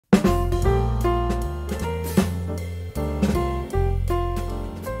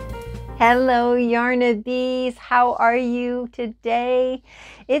Hello, Yarnabees. How are you today?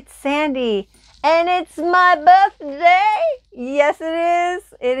 It's Sandy, and it's my birthday. Yes, it is.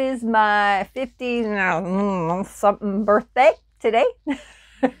 It is my 50 something birthday today.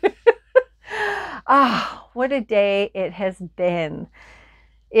 Ah, what a day it has been.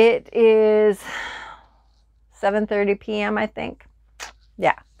 It is 7:30 p.m. I think.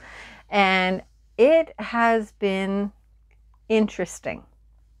 Yeah, and it has been interesting,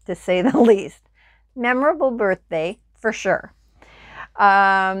 to say the least. Memorable birthday for sure.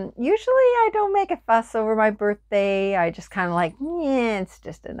 Usually I don't make a fuss over my birthday. I just kind of like, yeah, it's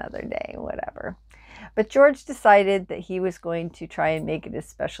just another day, whatever. But George decided that he was going to try and make it as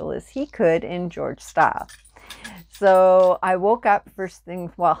special as he could in George style. So I woke up first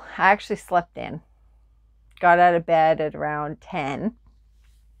thing, well, I actually slept in. Got out of bed at around 10.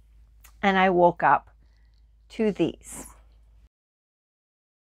 And I woke up to these.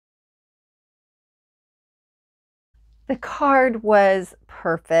 The card was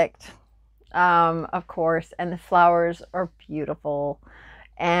perfect, of course, and the flowers are beautiful.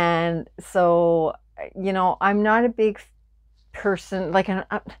 And so, you know, I'm not a big person, like, I'm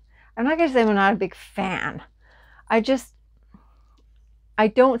not going to say I'm not a big fan. I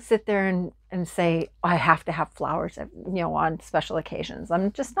don't sit there and say, oh, I have to have flowers, you know, on special occasions.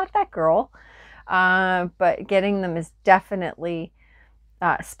 I'm just not that girl. But getting them is definitely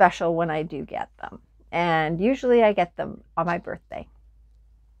special when I do get them. And usually I get them on my birthday,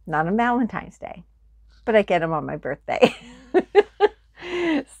 not on Valentine's Day, but I get them on my birthday.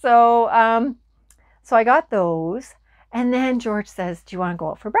 So I got those. And then George says, do you want to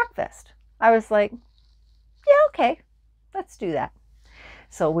go out for breakfast? I was like, yeah, okay, let's do that.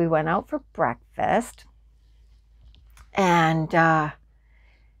 So we went out for breakfast, and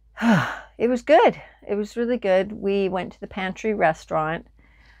it was good. It was really good. We went to the Pantry restaurant.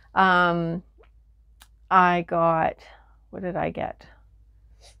 I got, what did I get?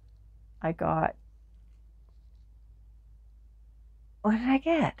 What did I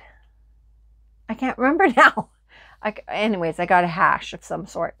get? I can't remember now. Anyways, I got a hash of some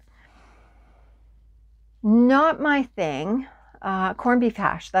sort. Not my thing. Corned beef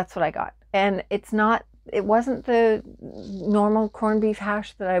hash, that's what I got. And it wasn't the normal corned beef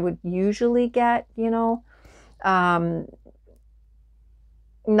hash that I would usually get, you know. Not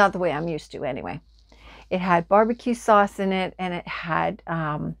the way I'm used to anyway. It had barbecue sauce in it, and it had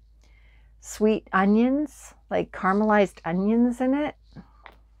sweet onions, like caramelized onions in it.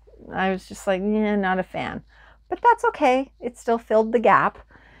 I was just like, yeah, not a fan. But that's okay. It still filled the gap.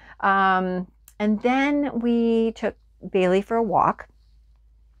 And then we took Bailey for a walk,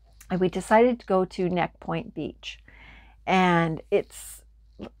 and we decided to go to Neck Point Beach. And it's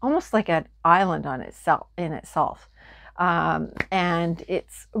almost like an island in itself. And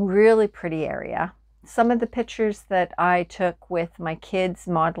it's a really pretty area. Some of the pictures that I took with my kids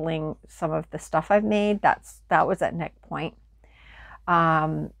modeling some of the stuff I've made, that was at Neck Point.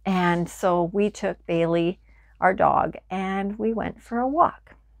 And so we took Bailey, our dog, and we went for a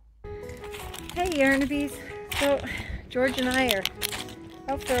walk. Hey, Yarnabees. So George and I are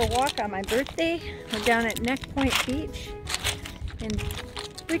out for a walk on my birthday. We're down at Neck Point Beach in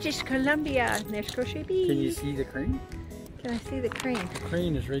British Columbia. There's Crochet Beach. Can you see the crane? Can I see the crane? The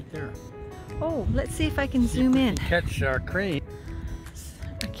crane is right there. Oh, let's see if I can zoom in. Catch our crane.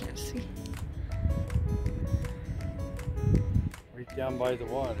 I can't see. Right down by the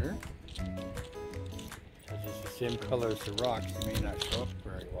water. Because it's the same color as the rocks. They may not show up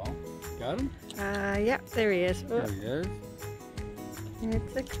very well. Got him? Yeah, there he is. There he is.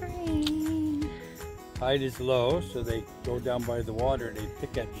 It's a crane. Tide is low, so they go down by the water and they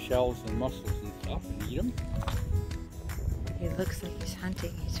pick at shells and mussels and stuff and eat them. He looks like he's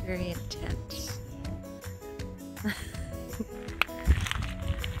hunting. He's very intense.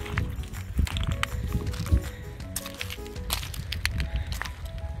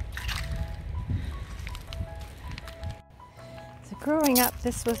 So growing up,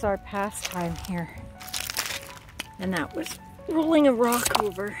 this was our pastime here. And that was rolling a rock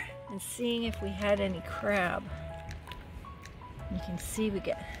over and seeing if we had any crab. You can see we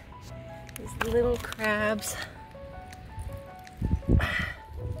get these little crabs.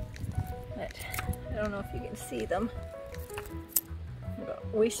 But I don't know if you can see them. We've got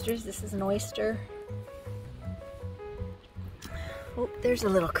oysters. This is an oyster. Oh, there's a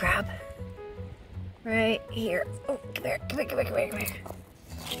little crab. Right here. Oh, come here, come here, come here, come here, come here.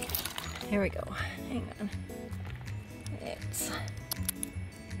 Here we go. Hang on. It's...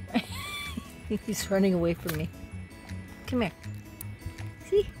 He's running away from me. Come here.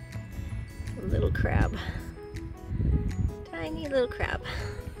 See? A little crab. Tiny little crab.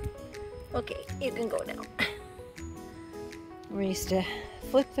 Okay, you can go now. We used to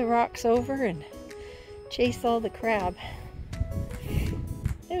flip the rocks over and chase all the crab.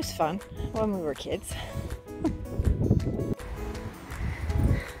 It was fun when we were kids.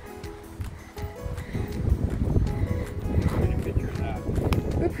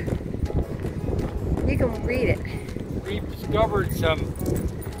 You can read it. We discovered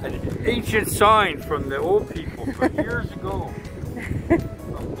an ancient sign from the old people from years ago,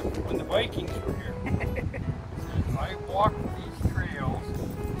 when the Vikings were here. I walk these trails,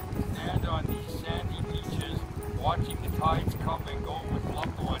 stand on these sandy beaches, watching the tides come and go with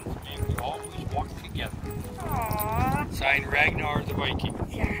loved ones, and we always walk together. Aww. Sign Ragnar the Viking.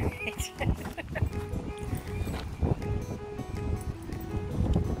 Yeah.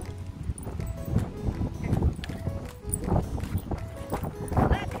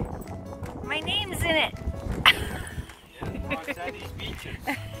 Look, my name's in it. Yeah, on sandy beaches.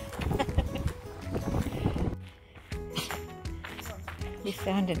 We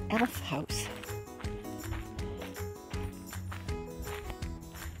found an elf house.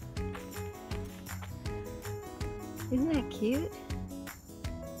 Isn't that cute?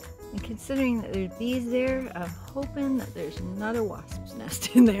 And considering that there's bees there, I'm hoping that there's not a wasp's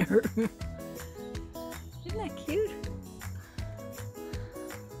nest in there. Isn't that cute?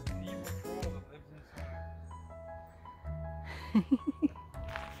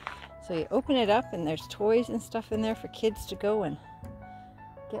 So you open it up and there's toys and stuff in there for kids to go and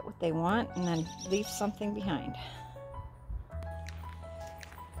get what they want and then leave something behind.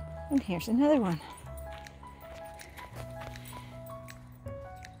 And here's another one.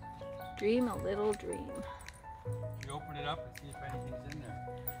 Dream a little dream. You open it up and see if anything's in there.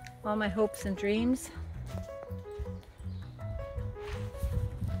 All my hopes and dreams.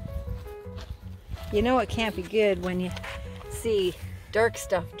 You know it can't be good when you see dark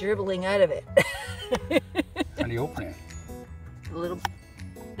stuff dribbling out of it. How do you open it? A little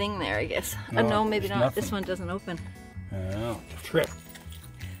thing there, I guess. No, No, maybe not. nothing. This one doesn't open. Oh, trip.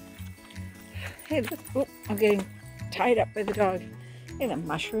 Hey, look. Oh, I'm getting tied up by the dog. And a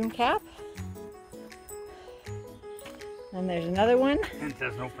mushroom cap. And there's another one. It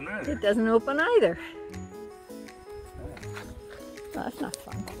doesn't open either. It doesn't open either. Oh, that's not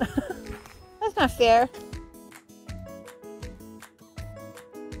fun. That's not fair.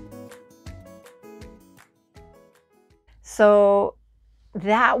 So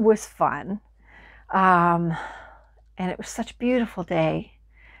that was fun. And it was such a beautiful day.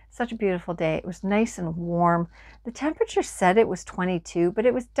 Such a beautiful day. It was nice and warm. The temperature said it was 22, but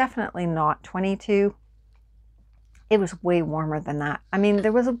it was definitely not 22. It was way warmer than that. I mean,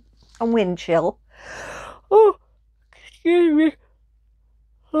 there was a wind chill. Oh, excuse me.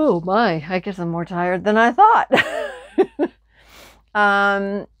 Oh my, I guess I'm more tired than I thought.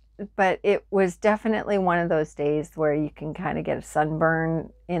 But it was definitely one of those days where you can kind of get a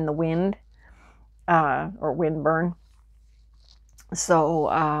sunburn in the wind, or windburn.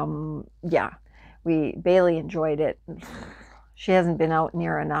 So, yeah, Bailey enjoyed it. She hasn't been out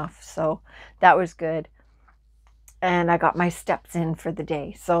near enough, so that was good. And I got my steps in for the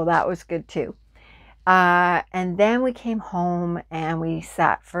day, so that was good too. And then we came home and we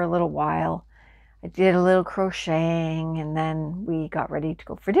sat for a little while. I did a little crocheting and then we got ready to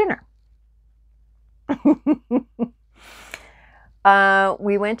go for dinner.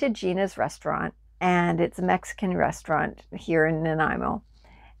 We went to Gina's restaurant, and it's a Mexican restaurant here in Nanaimo.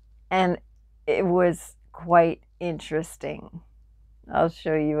 And it was quite interesting. I'll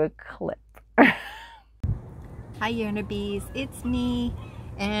show you a clip. Hi Yerna Bees, it's me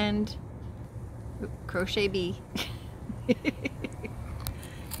and Crochet Bee.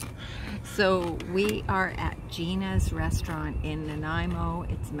 So we are at Gina's restaurant in Nanaimo.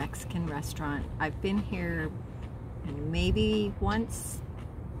 It's a Mexican restaurant. I've been here maybe once,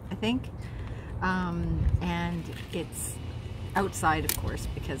 I think. And it's outside, of course,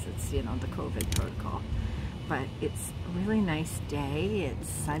 because it's, you know, the COVID protocol. But it's a really nice day. It's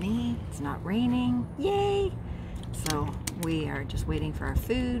sunny. It's not raining. Yay! So we are just waiting for our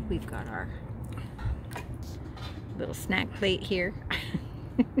food. We've got our little snack plate here.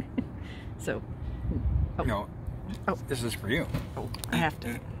 So, oh. No, this is for you. Oh, I have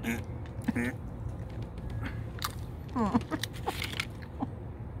to.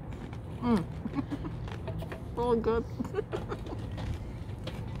 Oh, good.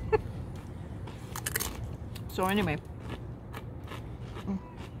 So anyway,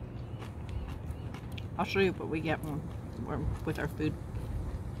 I'll show you what we get when we're with our food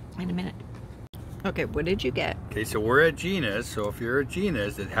in a minute. Okay, what did you get? Okay, so we're at Gina's. So if you're at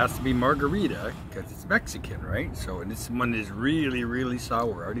Gina's, it has to be margarita because it's Mexican, right? So and this one is really, really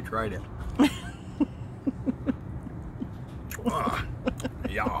sour. I already tried it.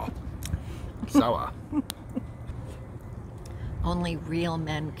 Yeah, sour. Only real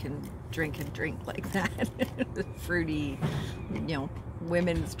men can drink a drink like that. Fruity, you know,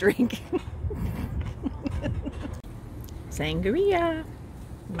 women's drink. Sangria.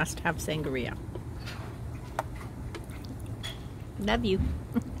 Must have sangria. Love you.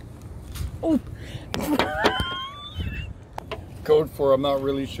 Oh. Code for I'm not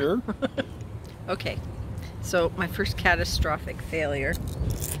really sure. Okay, so my first catastrophic failure.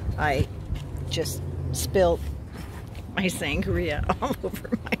 I just spilled my sangria all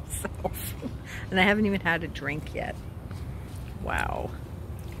over myself. And I haven't even had a drink yet. Wow.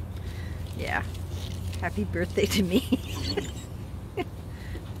 Yeah. Happy birthday to me.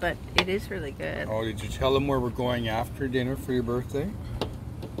 But it is really good. Oh, did you tell them where we're going after dinner for your birthday?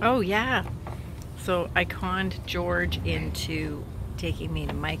 Oh, yeah. So I conned George into taking me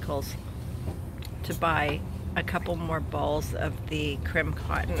to Michael's to buy a couple more balls of the creme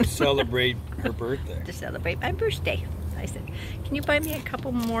cotton. To celebrate her birthday. To celebrate my birthday. I said, can you buy me a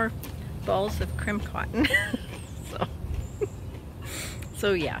couple more balls of creme cotton?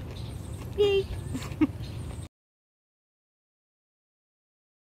 So yeah. Yay.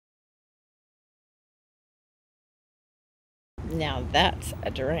 Now that's a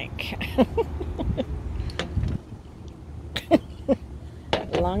drink.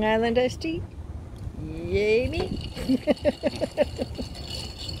 Long Island iced tea. Yay me.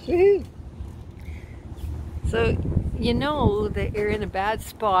 Woohoo. So you know that you're in a bad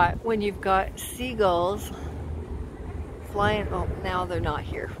spot when you've got seagulls flying. Oh, now they're not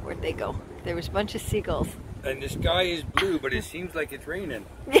here. Where'd they go? There was a bunch of seagulls. And the sky is blue, but it seems like it's raining.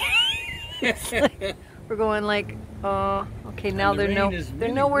 It's like, we're going like, oh, okay, now they're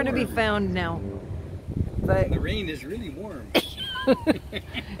nowhere to be found now. But and the rain is really warm.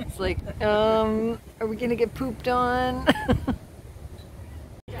 It's like, are we gonna get pooped on?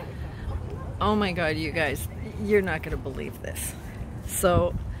 Oh my God, you guys, you're not gonna believe this.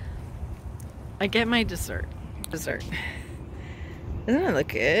 So I get my dessert. Doesn't it look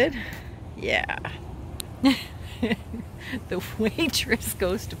good? Yeah. The waitress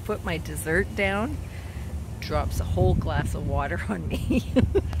goes to put my dessert down, drops a whole glass of water on me.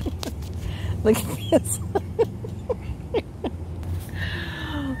 Look at this.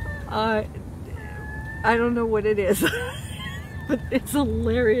 I don't know what it is, but it's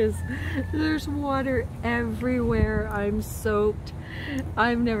hilarious. There's water everywhere. I'm soaked.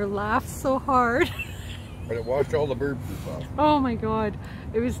 I've never laughed so hard. But it washed all the bird poop off. Oh my God,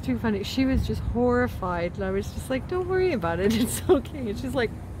 it was too funny. She was just horrified, and I was just like, don't worry about it, it's okay. And she's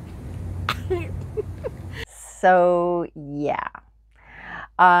like, so yeah,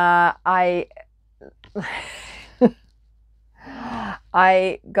 I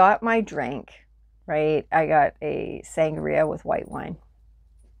got my drink, right? I got a sangria with white wine,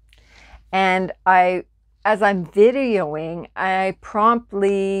 and as I'm videoing, I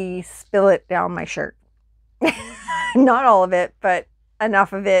promptly spill it down my shirt. Not all of it, but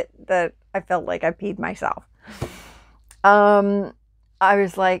enough of it that I felt like I peed myself. I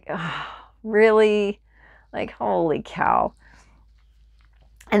was like, oh, really? Like, holy cow.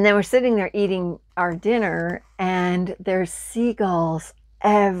 And then we're sitting there eating our dinner, and there's seagulls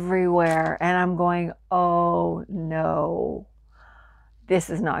everywhere. And I'm going, oh no, this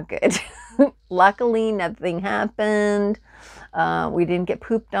is not good. Luckily, nothing happened. We didn't get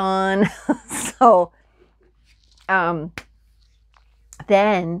pooped on. So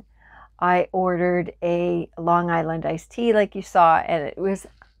then I ordered a Long Island iced tea like you saw, and it was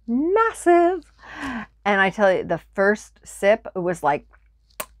massive. And I tell you, the first sip, it was like,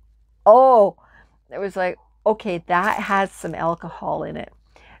 oh, it was like, okay, that has some alcohol in it.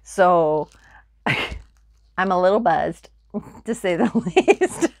 So I'm a little buzzed, to say the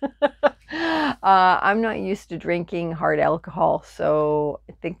least. I'm not used to drinking hard alcohol, so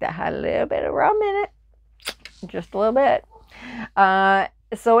I think that had a little bit of rum in it. Just a little bit.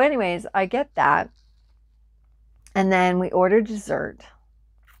 So anyways, I get that. And then we order dessert.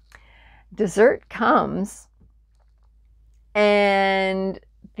 Dessert comes, and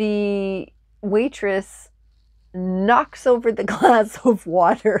the waitress knocks over the glass of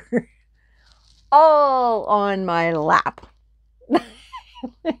water all on my lap.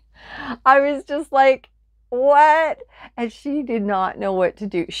 I was just like, what? And she did not know what to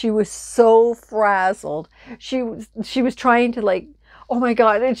do. She was so frazzled. She was trying to like oh my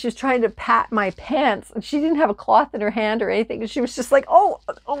God. And she was trying to pat my pants and she didn't have a cloth in her hand or anything. And she was just like, oh,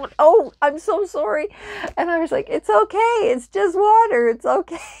 I'm so sorry. And I was like, it's okay. It's just water. It's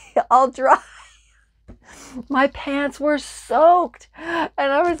okay. I'll dry. My pants were soaked and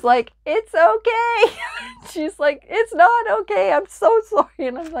I was like, it's okay. She's like, it's not okay. I'm so sorry.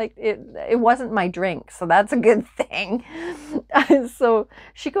 And I'm like, it wasn't my drink. So that's a good thing. And so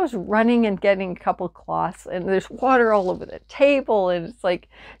she goes running and getting a couple cloths and there's water all over the table. And it's like,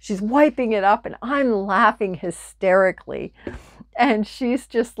 she's wiping it up and I'm laughing hysterically. And she's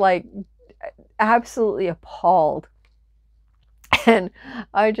just like absolutely appalled. And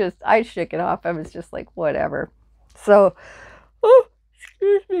I shook it off. I was just like, whatever. So, oh,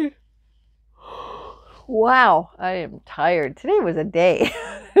 excuse me. Wow, I am tired. Today was a day.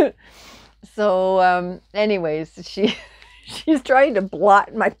 So, anyways, she's trying to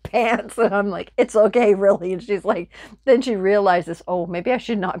blot my pants. And I'm like, it's okay, really. And she's like, then she realizes, oh, maybe I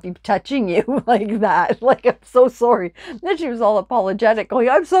should not be touching you like that. Like, I'm so sorry. And then she was all apologetic, going,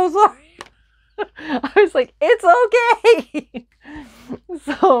 I'm so sorry. I was like, it's okay.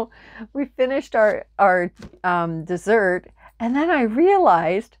 So we finished our dessert, and then I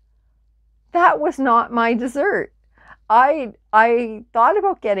realized that was not my dessert. I thought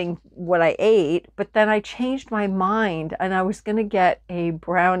about getting what I ate, but then I changed my mind, and I was going to get a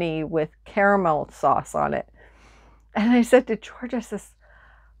brownie with caramel sauce on it. And I said to George, I says,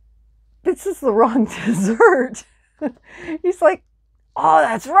 this is the wrong dessert. He's like, oh,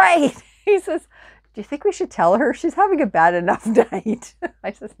 that's right. He says, do you think we should tell her? She's having a bad enough night.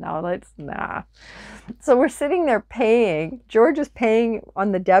 I says, no, nah. So we're sitting there paying. George is paying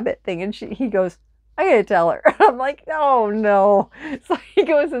on the debit thing. And he goes, I got to tell her. I'm like, oh, no. So he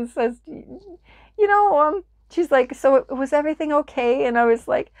goes and says, she's like, so was everything okay? And I was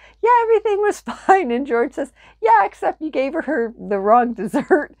like, yeah, everything was fine. And George says, yeah, except you gave her the wrong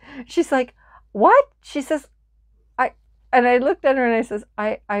dessert. She's like, what? She says, and I looked at her and I says,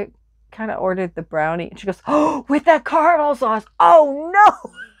 I kind of ordered the brownie. And she goes, oh, with that caramel sauce. Oh,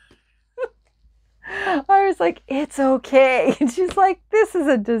 no. I was like, it's okay. And she's like, this is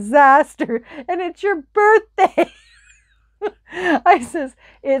a disaster. And it's your birthday. I says,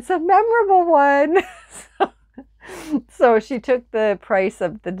 it's a memorable one. So she took the price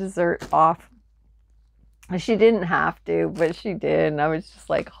of the dessert off. She didn't have to, but she did. And I was just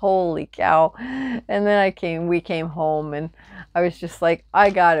like, holy cow. And then we came home and I was just like, I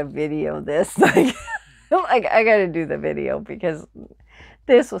gotta video this. Like, I gotta do the video because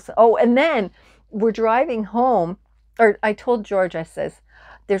this was, oh, and then we're driving home, or I told George, I says,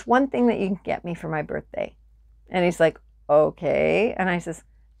 there's one thing that you can get me for my birthday. And he's like, okay. And I says,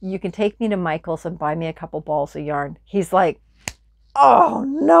 you can take me to Michael's and buy me a couple balls of yarn. He's like, oh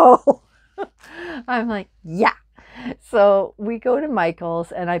no. I'm like, yeah. So we go to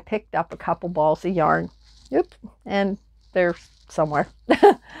Michael's and I picked up a couple balls of yarn. Oops. And they're somewhere.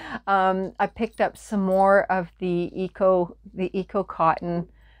 I picked up some more of the eco cotton,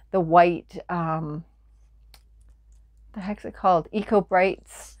 the white, the heck's it called? Eco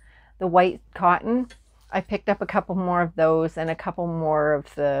Brights, the white cotton. I picked up a couple more of those and a couple more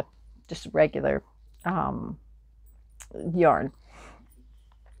of the just regular yarn.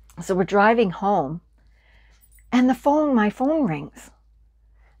 So we're driving home and my phone rings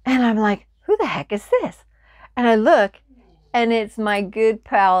and I'm like, who the heck is this? And I look and it's my good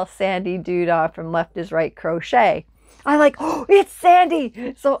pal Sandy Doodah from Left is Right Crochet. I'm like, oh, it's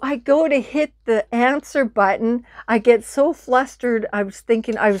Sandy. So I go to hit the answer button. I get so flustered. I was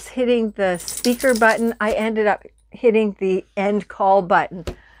thinking I was hitting the speaker button. I ended up hitting the end call button.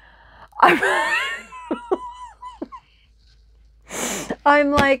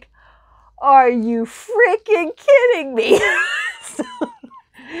 I'm like, are you freaking kidding me? So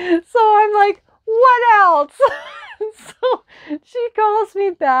I'm like, what else? So she calls me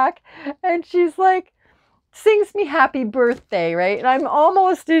back and she's like, sings me happy birthday, right? And I'm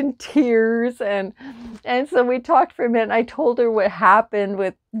almost in tears. And so we talked for a minute. I told her what happened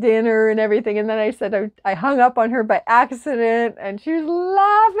with dinner and everything. And then I said I hung up on her by accident and she was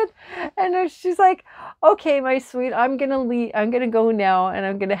laughing. And she's like, okay, my sweet, I'm going to leave. I'm going to go now and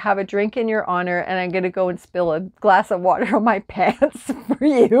I'm going to have a drink in your honor. And I'm going to go and spill a glass of water on my pants for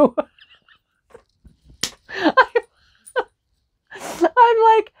you. I'm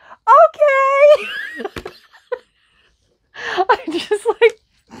like, okay. I'm just like,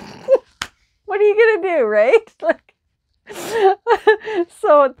 what are you gonna do, right? Like,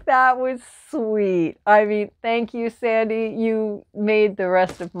 so that was sweet. I mean, thank you, Sandy. You made the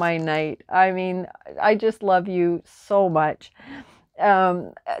rest of my night. I mean, I just love you so much.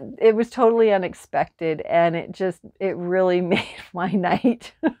 it was totally unexpected, and it really made my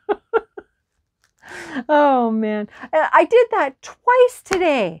night. Oh man, I did that twice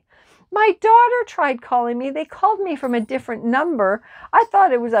today. My daughter tried calling me. They called me from a different number. I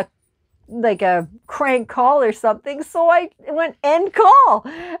thought it was like a crank call or something, so I went end call.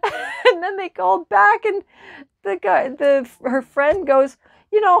 And then they called back, and her friend goes,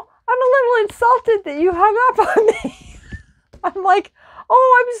 you know, I'm a little insulted that you hung up on me. I'm like,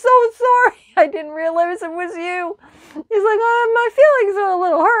 oh, I'm so sorry. I didn't realize it was you. He's like, my feelings are a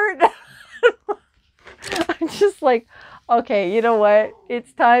little hurt. I'm just like, okay, you know what?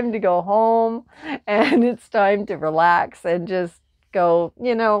 It's time to go home, and it's time to relax and just go,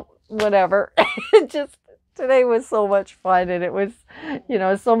 you know, whatever. Today was so much fun, and it was, you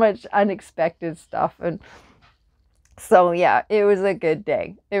know, so much unexpected stuff. And so, yeah, it was a good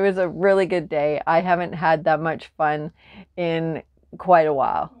day. It was a really good day. I haven't had that much fun in quite a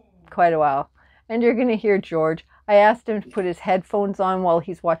while. And you're going to hear George. I asked him to put his headphones on while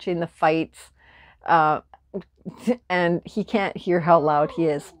he's watching the fights. And he can't hear how loud he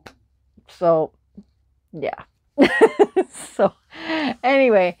is. So, yeah. So,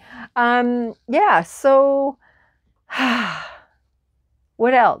 anyway, yeah, so,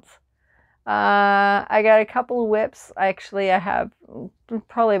 what else? I got a couple of whips. Actually, I have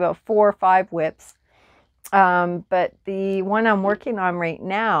probably about 4 or 5 whips. But the one I'm working on right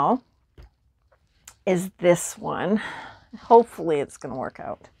now is this one. Hopefully it's going to work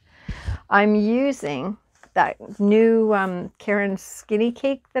out. I'm using that new Karen skinny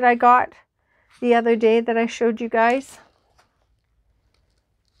cake that I got the other day that I showed you guys.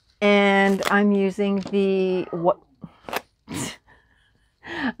 And I'm using the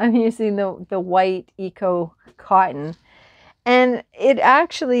white eco cotton, and it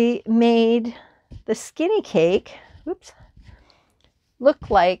actually made the skinny cake, oops, look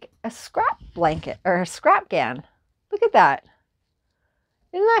like a scrap blanket or a scrap gown. Look at that.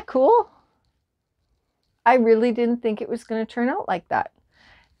 Isn't that cool? I really didn't think it was going to turn out like that.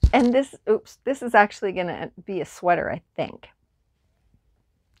 And this is actually going to be a sweater, I think.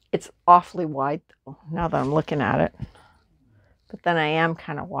 It's awfully wide though, now that I'm looking at it. But then I am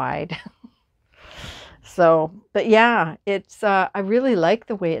kind of wide. So, but yeah, it's, I really like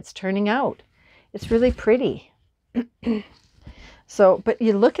the way it's turning out. It's really pretty. So, but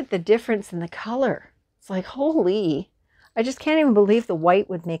you look at the difference in the color. It's like, holy, I just can't even believe the white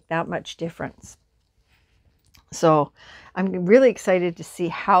would make that much difference. So I'm really excited to see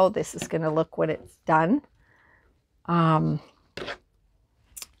how this is going to look when it's done.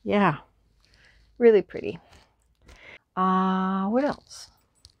 Yeah, really pretty. What else?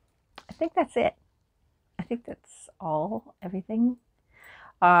 I think that's it. I think that's everything.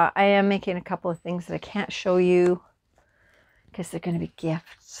 I am making a couple of things that I can't show you because they're going to be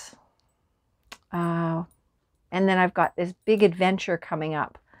gifts. And then I've got this big adventure coming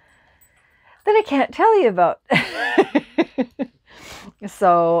up that I can't tell you about.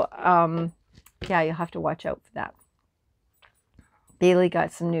 So, yeah, you'll have to watch out for that. Bailey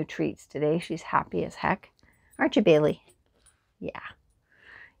got some new treats today. She's happy as heck. Aren't you, Bailey? Yeah.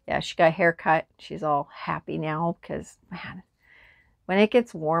 Yeah, she got a haircut. She's all happy now because, man, when it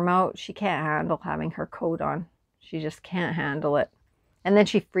gets warm out, she can't handle having her coat on. She just can't handle it. And then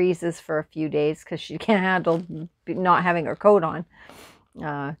she freezes for a few days because she can't handle not having her coat on.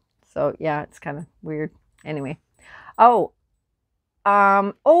 So, yeah, it's kind of weird. Anyway. Oh,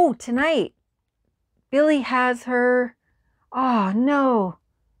 tonight, Billy has her... Oh, no.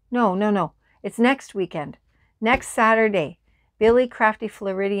 No. It's next weekend. Next Saturday, Billy Crafty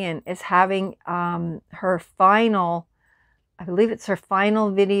Floridian is having her final, I believe it's her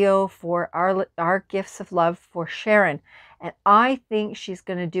final video for our Gifts of Love for Sharon. And I think she's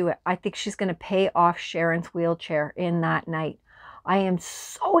going to do it. I think she's going to pay off Sharon's wheelchair in that night. I am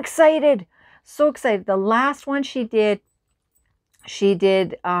so excited. So excited. The last one she did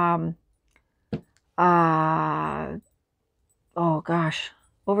oh gosh,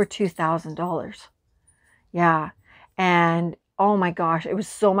 over $2,000. Yeah. And oh my gosh, it was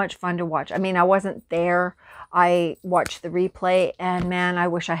so much fun to watch. I mean, I wasn't there. I watched the replay, and man, I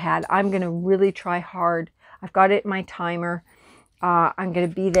wish I had. I'm going to really try hard. I've got it in my timer. I'm going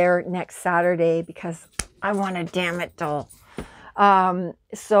to be there next Saturday because I want a damn it doll.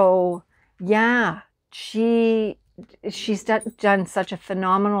 So yeah, she's done such a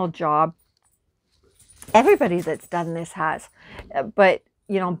phenomenal job. Everybody that's done this has, but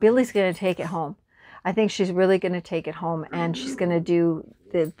you know, Billy's going to take it home. I think she's really going to take it home, and she's going to do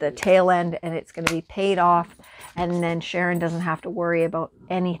the tail end, and it's going to be paid off, and then Sharon doesn't have to worry about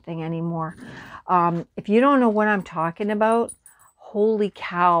anything anymore. If you don't know what I'm talking about, holy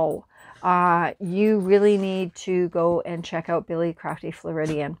cow. You really need to go and check out Billy Crafty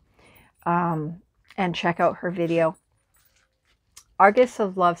Floridian, and check out her video. Our Gifts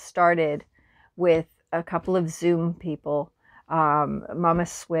of Love started with a couple of Zoom people, Mama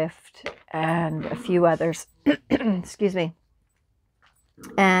Swift and a few others, excuse me.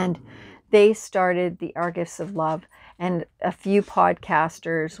 And they started the Our Gifts of Love, and a few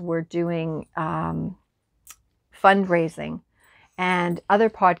podcasters were doing fundraising, and other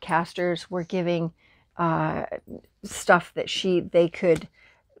podcasters were giving stuff that they could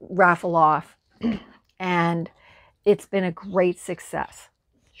raffle off, and it's been a great success.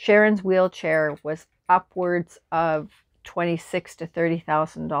 Sharon's wheelchair was upwards of $26,000 to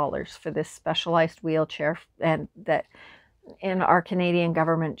 $30,000 for this specialized wheelchair, and that in our Canadian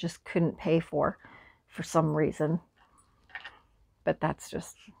government just couldn't pay for some reason. But that's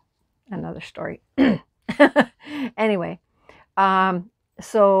just another story. Anyway,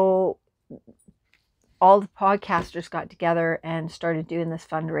 so all the podcasters got together and started doing this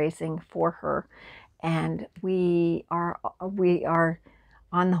fundraising for her, and we are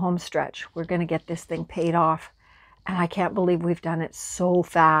on the home stretch. We're going to get this thing paid off, and I can't believe we've done it so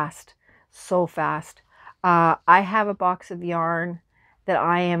fast, so fast. I have a box of yarn that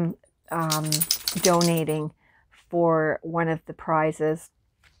I am donating for one of the prizes.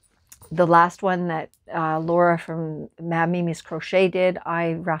 The last one that Laura from Mad Mimi's Crochet did,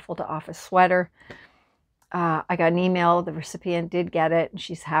 I raffled off a sweater. I got an email, the recipient did get it, and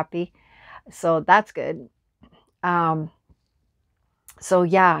she's happy. So that's good. So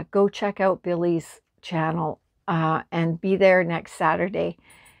yeah, go check out Billy's channel and be there next Saturday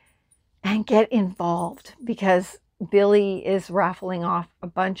and get involved, because Billy is raffling off a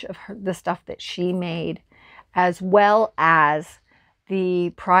bunch of the stuff that she made, as well as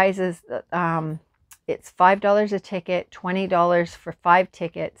the prizes. It's $5 a ticket, $20 for 5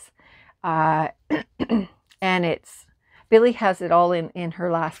 tickets. And Billy has it all in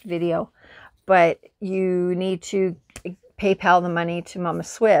her last video, but you need to PayPal the money to Mama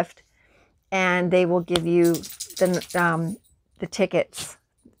Swift, and they will give you the tickets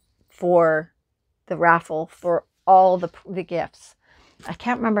for the raffle for all the gifts. I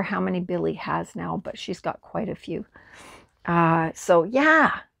can't remember how many Billy has now, but she's got quite a few. So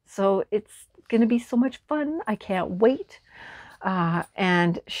yeah, so it's going to be so much fun. I can't wait.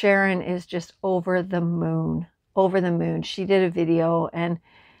 And Sharon is just over the moon, over the moon. She did a video, and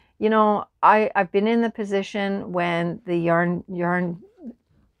you know, I've been in the position when the yarn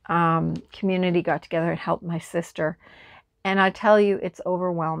community got together and helped my sister, and I tell you, it's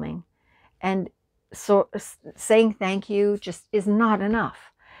overwhelming. And so saying thank you just is not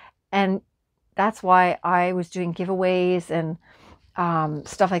enough. And that's why I was doing giveaways and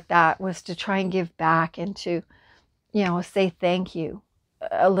stuff like that, was to try and give back and to, you know, say thank you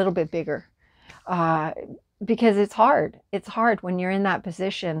a little bit bigger. Because it's hard. It's hard when you're in that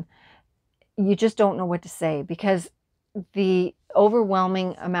position. You just don't know what to say, because the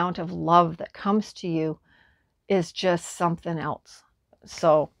overwhelming amount of love that comes to you is just something else.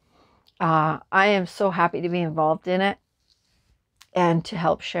 So I am so happy to be involved in it and to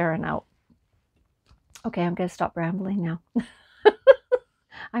help Sharon out. Okay, I'm going to stop rambling now.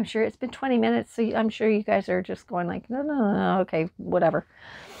 I'm sure it's been 20 minutes, so I'm sure you guys are just going like, no, okay, whatever.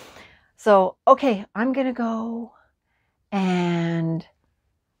 So, okay, I'm going to go, and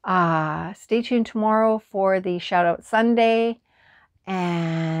stay tuned tomorrow for the Shout Out Sunday.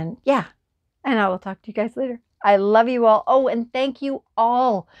 And yeah, and I will talk to you guys later. I love you all. Oh, and thank you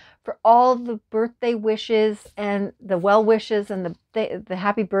all for all the birthday wishes and the well wishes and the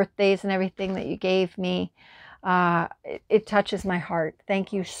happy birthdays and everything that you gave me. It touches my heart.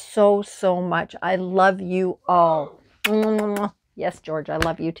 Thank you so, so much. I love you all. Yes, George, I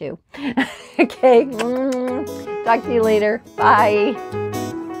love you too. Okay. Talk to you later. Bye.